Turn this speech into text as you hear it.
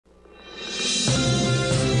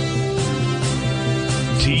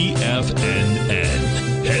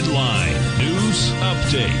TFNN. Headline News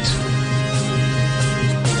Update.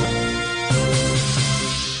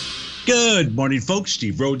 Good morning, folks.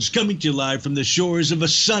 Steve Rhodes coming to you live from the shores of a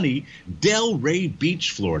sunny Delray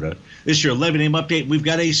Beach, Florida. This is your 11 a.m. update. We've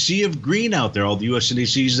got a sea of green out there. All the U.S.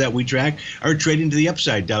 indices that we track are trading to the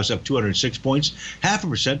upside. Dow's up 206 points,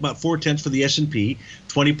 0.5%, about 0.4 for the S&P,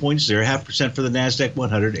 20 points there, 0.5% for the NASDAQ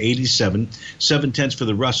 100, 87, 0.7 for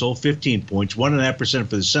the Russell, 15 points, 1.5%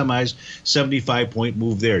 for the semis, 75-point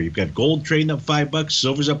move there. You've got gold trading up $5,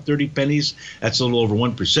 silver's up 30 pennies. That's a little over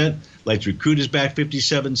 1%. Light sweet crude is back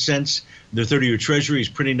 57 cents. The 30-year Treasury is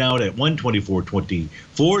printing out at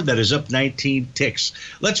 124.24. That is up 19 ticks.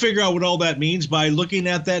 Let's figure out what all that means by looking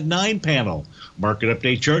at that 9-panel market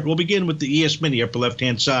update chart. We'll begin with the ES Mini, upper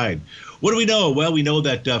left-hand side. What do we know? Well, we know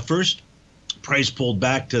that first, price pulled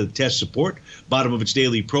back to test support, bottom of its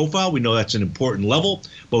daily profile. We know that's an important level.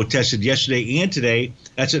 Both tested yesterday and today.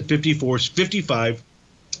 That's at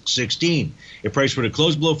 55.16. If price were to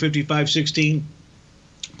close below 55.16,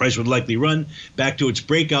 price would likely run back to its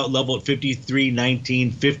breakout level at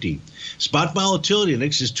 53.1950. Spot volatility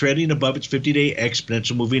index is trading above its 50-day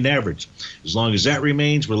exponential moving average. As long as that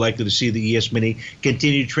remains, we're likely to see the ES Mini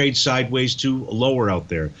continue to trade sideways to lower out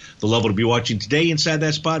there. The level to be watching today inside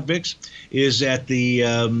that spot VIX is at the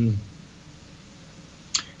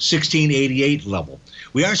 1688 level.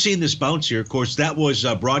 We are seeing this bounce here. Of course, that was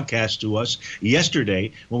broadcast to us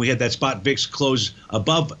yesterday when we had that spot VIX close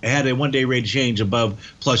above, had a one-day rate change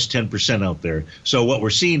above plus 10% out there. So what we're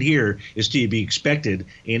seeing here is to be expected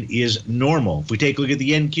and is normal. If we take a look at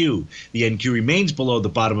the NQ remains below the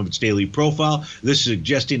bottom of its daily profile. This is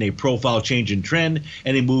suggesting a profile change in trend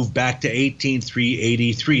and a move back to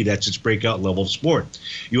 18,383. That's its breakout level of support.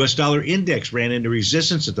 U.S. dollar index ran into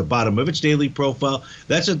resistance at the bottom of its daily profile.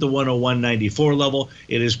 That's at the 101.94 level.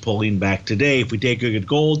 It is pulling back today. If we take a look at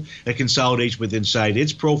gold, it consolidates with inside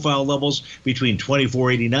its profile levels between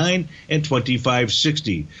 24.89 and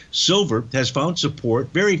 25.60. Silver has found support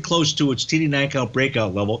very close to its TD9 count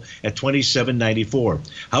breakout level at 27.94.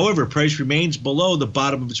 However, price remains below the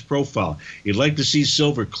bottom of its profile. You'd like to see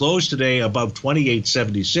silver close today above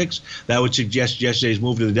 28.76. That would suggest yesterday's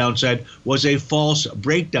move to the downside was a false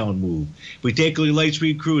breakdown move. If we take a look at light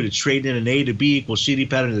sweet crude, it's trading in an A to B equals CD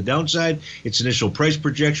pattern to the downside. Its initial price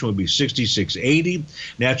projection would be 66.80.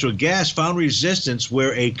 Natural gas found resistance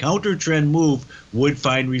where a counter trend move would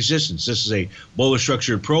find resistance. This is a bullish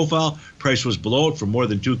structured profile. Price was below it for more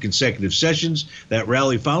than 2 consecutive sessions. That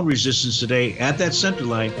rally found resistance today at that center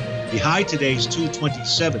line. The high today is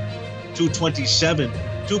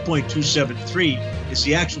 2.273 is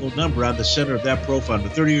the actual number on the center of that profile. The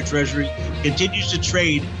 30-year Treasury continues to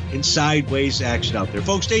trade in sideways action out there.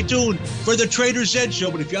 Folks, stay tuned for the Trader's Edge show.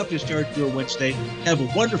 But if you're up to start your Wednesday, have a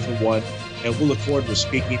wonderful one, and we'll look forward to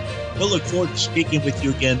speaking with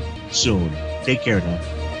you again soon. Take care now.